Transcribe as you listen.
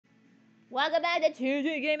Welcome back to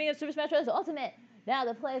 2G Gaming of Super Smash Bros. Ultimate. Now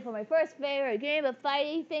to play for my first favorite game of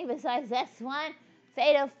fighting thing besides this one,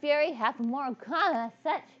 Fatal Fury, half of Mortal Kombat,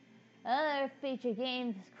 such other feature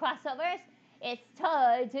games crossovers. It's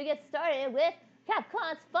time to get started with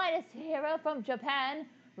Capcom's finest hero from Japan,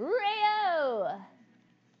 Ryu.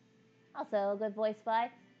 Also, a good voice by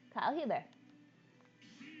Kyle Huber.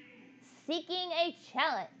 Seeking a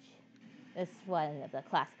challenge. This one of the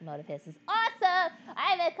classic mode of his is awesome!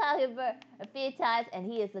 I met Kyle Huber a few times, and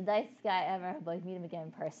he is the nicest guy ever. But meet him again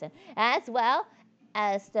in person. As well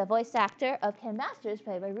as the voice actor of Ken Masters,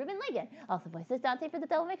 played by Ruben Ligon. Also voices Dante for the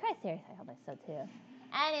Devil May Cry series. I hope so too.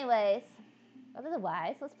 Anyways,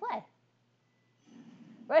 otherwise, let's play.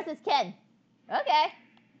 Versus Ken. Okay.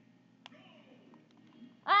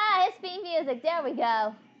 Ah, his theme music. There we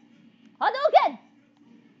go. Hadouken!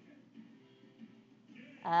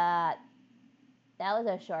 That was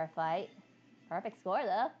a short fight. Perfect score,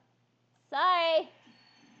 though. Sorry.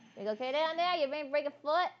 You okay down there? You may break a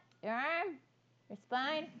foot, your arm, your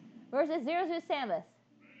spine. Versus Zero Suit Samus.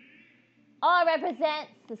 All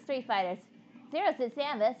represents the Street Fighters. Zero Suit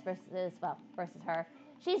Samus versus her.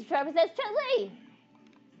 She represents Chun-Li.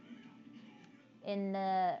 In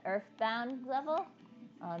the Earthbound level,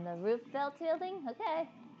 on the roof belt building. Okay.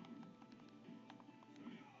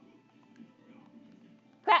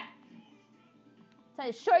 Crap.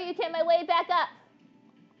 So sure you can my way back up.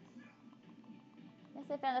 Guess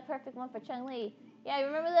I found the perfect one for Chun-Li. Yeah,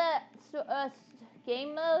 remember the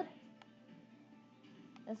game mode?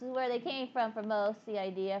 This is where they came from for most, the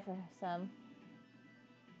idea for some.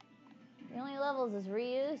 The only levels is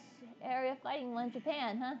Ryu's area fighting one in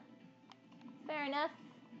Japan, huh? Fair enough.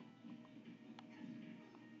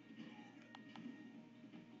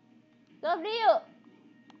 Go Ryu!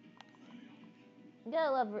 You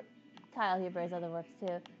gotta love Kyle Huber's other works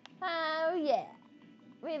too. Oh yeah.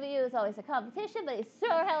 Ryu is always a competition, but he's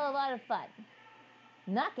sure hell of a lot of fun.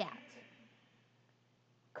 Knockout.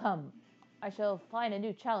 Come, I shall find a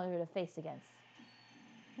new challenger to face against.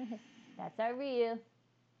 That's our Ryu.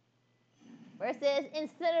 Versus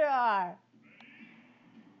Incineroar.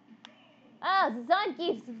 Oh,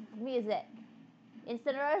 Zonky's music.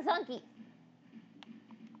 Incineroar Zonky.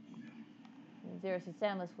 Zero Suit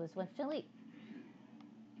Samus was once Chun-Li.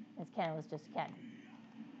 As Ken was just Ken.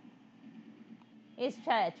 He's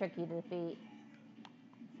trying to trick you to defeat.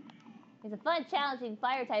 He's a fun, challenging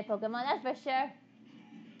fire-type Pokemon, that's for sure.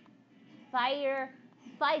 Fighter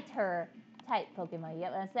type Pokemon, you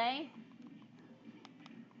get what I'm saying?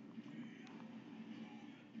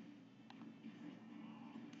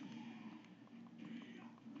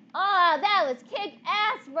 Oh, that was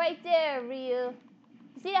kick-ass right there, Ryu.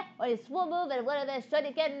 See that? Or his swim move and one of those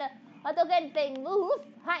Hadouken thing move.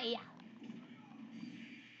 Hiya.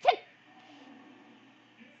 Kick.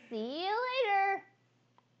 See you later.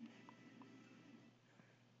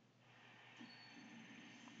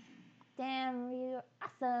 Damn, Ryu,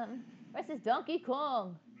 awesome. Versus Donkey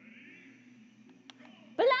Kong.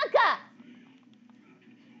 Blanka.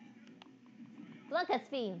 Blanka's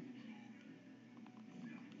theme.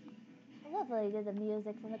 I love how he did the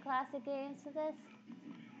music from the classic games to this.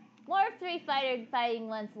 More Street Fighter fighting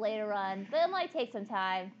ones later on, but it might take some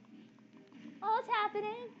time. Oh, it's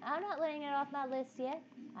happening. I'm not laying it off my list yet.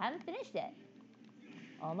 I haven't finished it.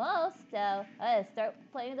 Almost, so I gotta start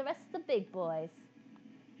playing the rest of the big boys.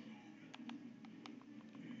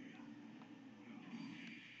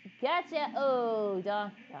 Gotcha! Oh,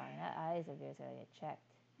 darn, that eyes of yours gotta get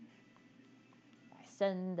checked. I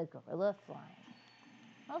send the gorilla flying.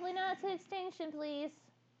 Hopefully not to extinction, please.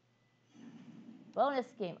 Bonus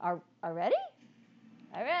game. Already?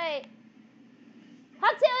 Alright.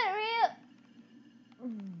 Hop to it,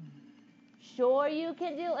 Ryu! Sure you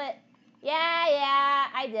can do it. Yeah,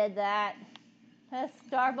 I did that.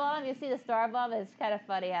 Star Bomb, you see the Star Bomb? It's kind of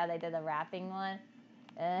funny how they did the rapping one.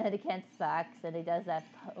 And Ken sucks, and he does that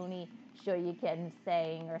pony sure you can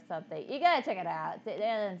saying or something. You gotta check it out.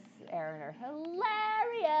 And Aaron are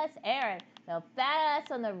hilarious. Aaron, no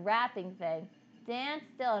badass on the rapping thing. Dan's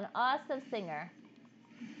still an awesome singer.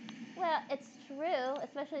 Well, it's true,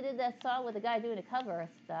 especially did that song with the guy doing the cover of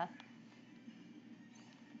stuff.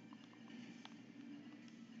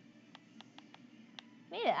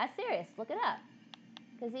 Mean it, I'm serious, look it up.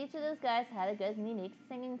 Because each of those guys had a good, unique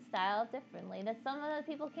singing style differently that some other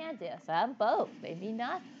people can't do. So I'm both. Maybe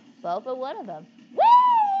not both, but one of them.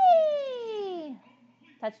 Whee!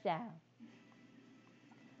 Touchdown.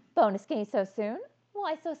 Bonus game so soon?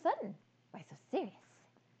 Why so sudden? Why so serious?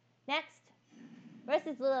 Next,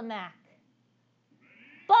 versus Little Mac.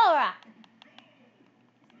 Ball Rock!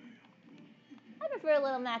 I prefer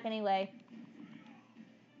Little Mac anyway.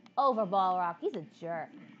 over Balrog. He's a jerk.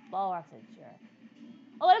 Balrog's a jerk.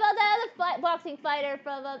 Oh, what about that other boxing fighter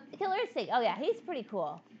from Killer Instinct? Oh, yeah, he's pretty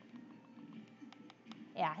cool.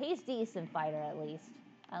 Yeah, he's a decent fighter at least.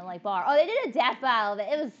 Unlike Bar. Oh, they did a death battle of it.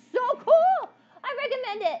 It was so cool. I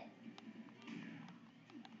recommend it.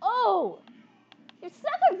 Oh, your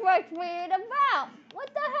sucker broke me in the mouth. What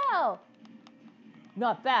the hell?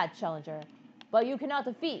 Not bad, challenger. But you cannot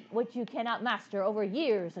defeat what you cannot master over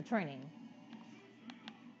years of training.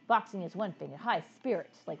 Boxing is one thing, a high spirit,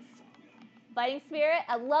 like fighting spirit.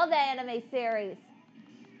 I love that anime series.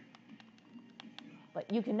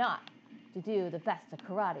 But you cannot to do the best of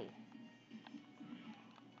karate.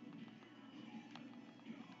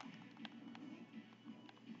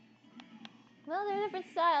 Well, there are different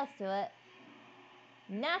styles to it.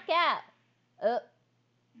 Knockout. Oh,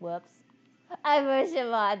 whoops. I pushed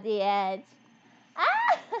him on the edge.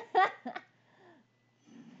 Ah!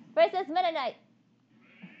 Versus Meta Knight.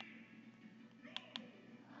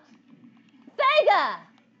 Vega!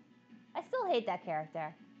 I still hate that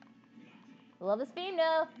character. Love his theme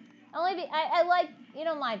though. I like, you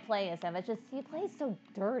don't mind playing as him. It's just, he plays so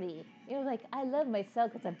dirty. You know, like, I love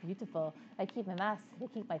myself because I'm beautiful. I keep my mask to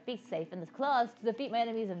keep my face safe and the claws to defeat my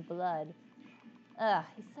enemies in blood. Ugh,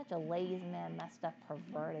 he's such a lazy man, messed up,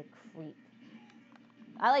 perverted creep.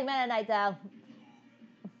 I like Meta Knight though.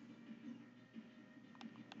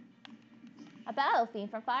 A battle theme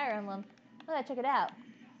from Fire Emblem. Oh, check it out.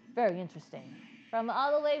 Very interesting. From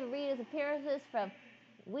all the way to read his appearances from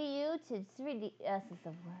Wii U to 3DS is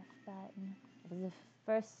the worst button. It was the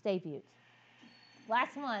first debut.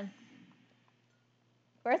 Last one.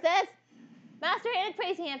 Versus Master Hand and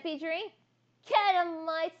Crazy Hand featuring Ken on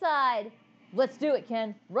my side. Let's do it,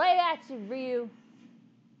 Ken. Right at you, Ryu.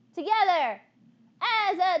 Together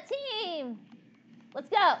as a team. Let's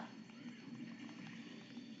go.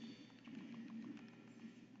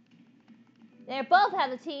 They both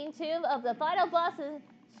have the team tune of the final boss in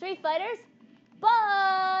Street Fighters.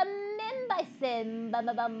 Bum Bison. Bum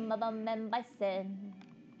Bison.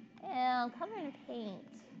 And I'm covered in paint.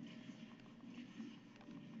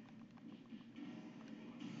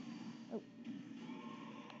 Oh.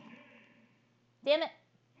 Damn it.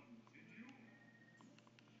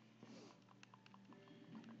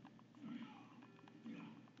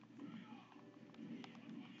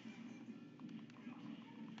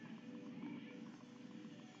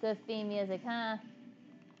 Good theme music, huh?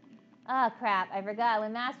 Oh, crap. I forgot.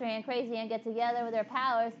 When Master Hand and Crazy Hand get together with their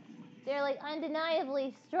powers, they're like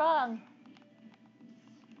undeniably strong.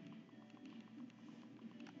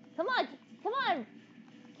 Come on. Come on.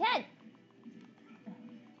 Ken.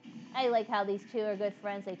 I like how these two are good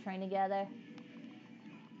friends. They train together.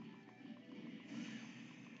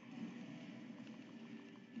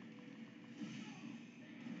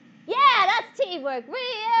 Yeah, that's teamwork.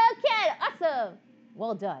 Real Ken. Awesome.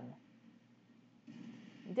 Well done.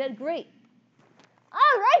 You did great.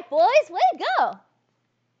 All right, boys. Way to go.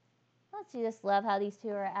 Don't you just love how these two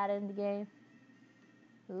are added in the game?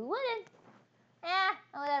 Who wouldn't?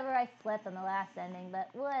 Whatever, I slept on the last ending, but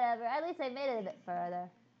whatever. At least I made it a bit further.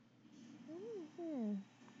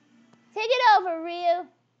 Take it over, Ryu.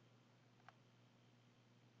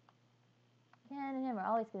 Ken and him are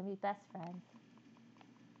always going to be best friends.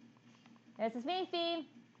 There's his main theme.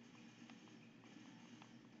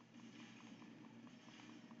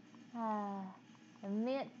 A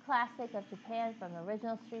minute classic of Japan from the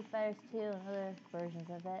original Street Fighters 2 and other versions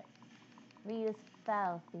of it. Ryu's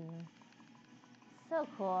battle theme. So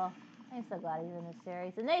cool. I'm so glad he's in this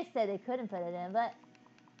series. And they said they couldn't put it in, but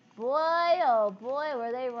boy, oh boy,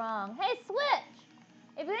 were they wrong. Hey, Switch!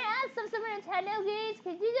 If you're gonna add some Super Nintendo games,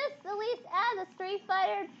 could you just at least add the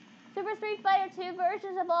Super Street Fighter 2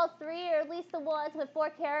 versions of all three, or at least the ones with 4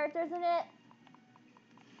 characters in it?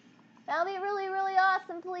 That would be really, really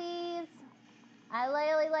awesome, please. I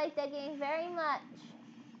really like that game very much.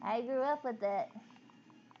 I grew up with it.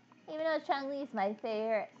 Even though Chun-Li's my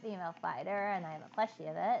favorite female fighter, and I have a plushie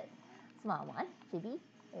of it. Small one, Chibi,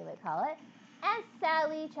 they would call it. And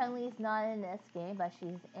sadly, Chun-Li's not in this game, but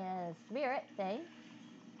she's in a spirit thing.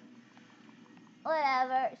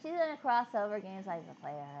 Whatever, she's in a crossover games, I can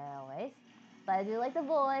play her always. But I do like the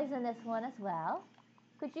boys in this one as well.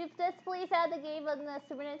 Could you just please add the game on the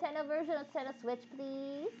Super Nintendo version instead of Switch,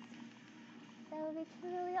 please? That would be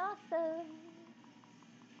truly awesome.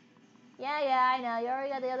 Yeah, I know. You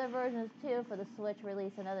already got the other versions too for the Switch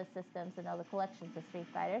release and other systems and other collections of Street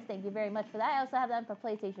Fighters. Thank you very much for that. I also have them for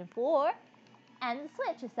PlayStation 4 and the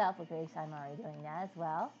Switch itself, which I'm already doing that as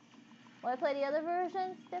well. Will I play the other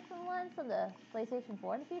versions, different ones on the PlayStation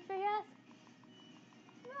 4 in the future, yes?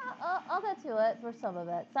 No, I'll get to it for some of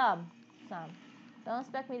it. Some. Don't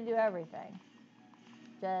expect me to do everything.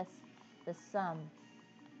 Just the sum.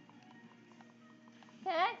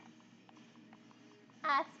 Okay?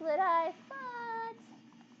 That's what I thought.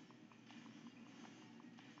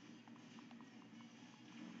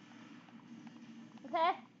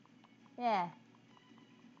 Okay? Yeah.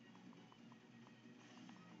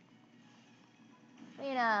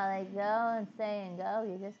 You know, they go and say and go.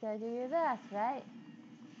 You just gotta do your best, right?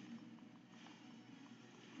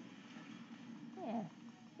 Yeah.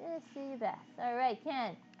 Just do your best. Alright,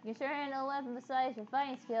 Ken. Your sure handle weapon besides your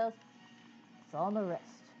fighting skills. It's on the wrist.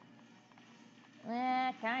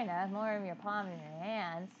 Eh, kinda. More of your palm in your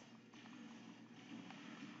hands.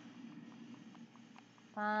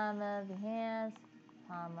 Palm of your hands.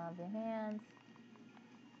 Palm of your hands.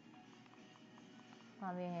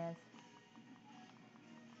 Palm of your hands.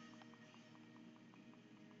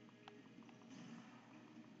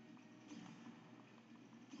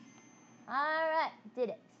 Alright, did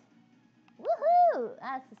it. Woohoo!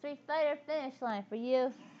 That's the Street Fighter finish line for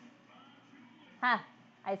you. Ha!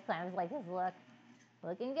 Ice Climbers like his look.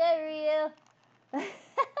 Looking good, Ryu.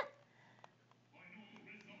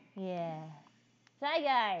 Yeah. Shy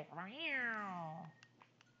Guy.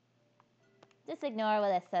 Just ignore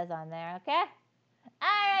what it says on there, okay?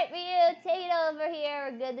 Alright, Ryu, take it over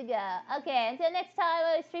here. We're good to go. Okay, until next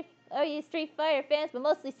time, all you Street Fighter fans, but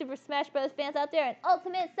mostly Super Smash Bros. Fans out there, and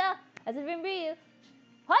Ultimate Style, as it's been Ryu,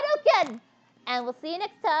 Hadouken! And we'll see you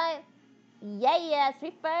next time. Yeah,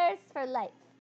 Street Fighters for life.